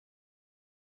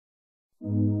Si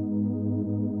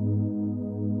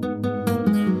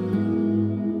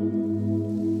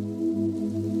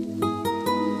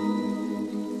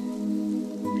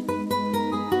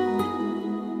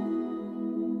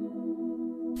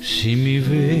mi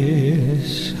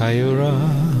ves a llorar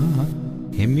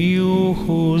en mis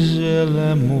ojos el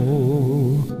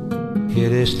amor,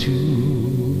 eres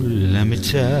tú la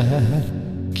mitad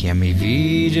que a mi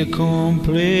vida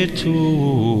completó.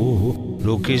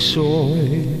 Lo que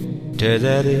soy te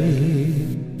daré,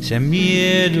 sin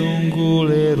miedo un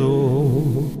golero.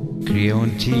 Creo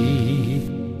en ti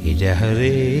y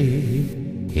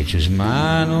dejaré en tus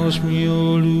manos mi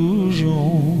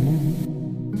ilusión.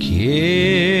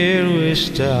 Quiero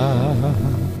estar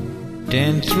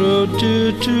dentro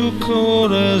de tu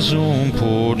corazón,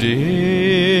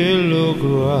 poder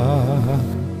lograr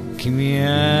que me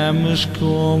ames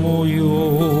como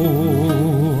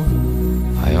yo.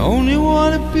 I only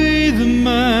want to be the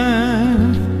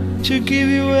man to give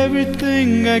you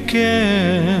everything I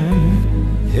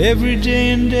can, every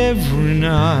day and every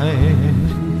night.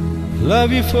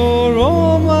 Love you for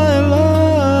all my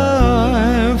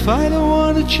life. I don't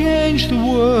want to change the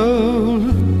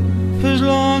world. As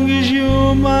long as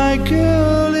you're my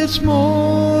girl, it's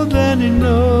more than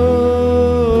enough.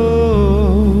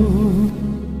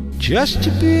 Just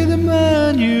to be the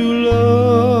man you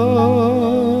love.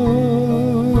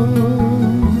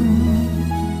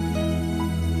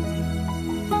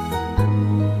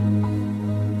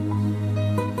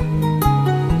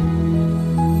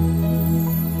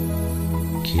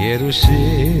 Quiero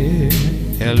ser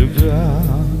el lugar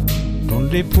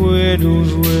donde puedo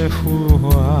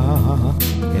refugiar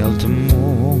el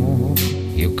temor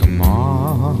y el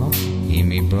quemar, y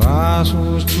mis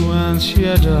brazos tu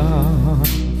ansiedad.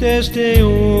 Desde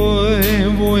hoy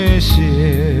voy a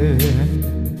ser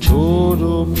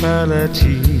todo para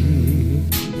ti.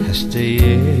 Hasta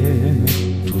ayer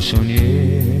tú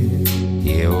soñé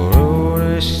y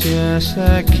ahora estás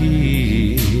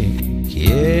aquí.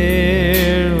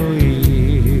 Quiero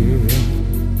ir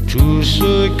tus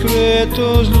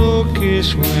secretos, lo que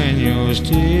sueños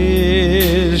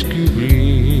descubrir.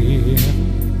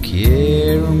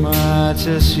 Quiero más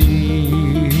así.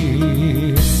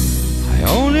 I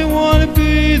only want to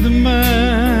be the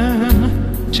man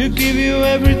to give you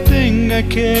everything I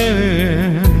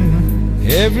can,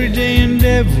 every day and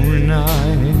every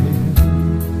night.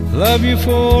 Love you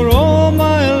for all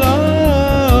my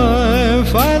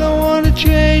life. I don't want to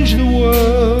change the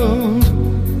world.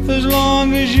 As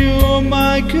long as you're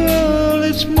my girl,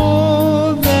 it's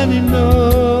more than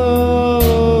enough.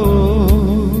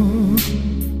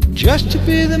 Just to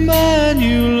be the man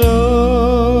you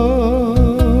love.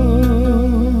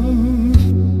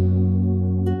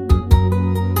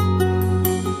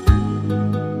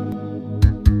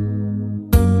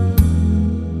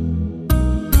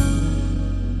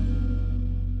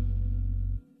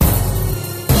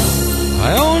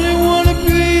 I only want to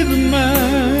be the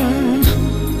man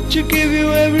to give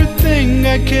you everything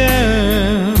I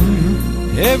can,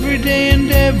 every day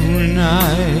and every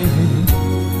night.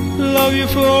 Love you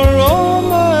for all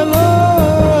my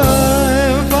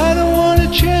life. I don't want to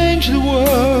change the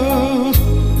world.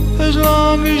 As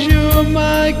long as you're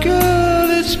my girl,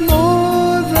 it's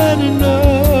more than enough.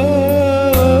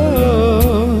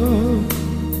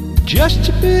 Just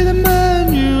to be the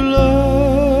man you love.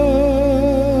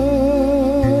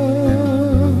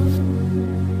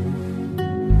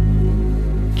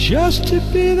 Just to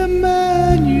be the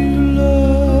man you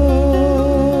love.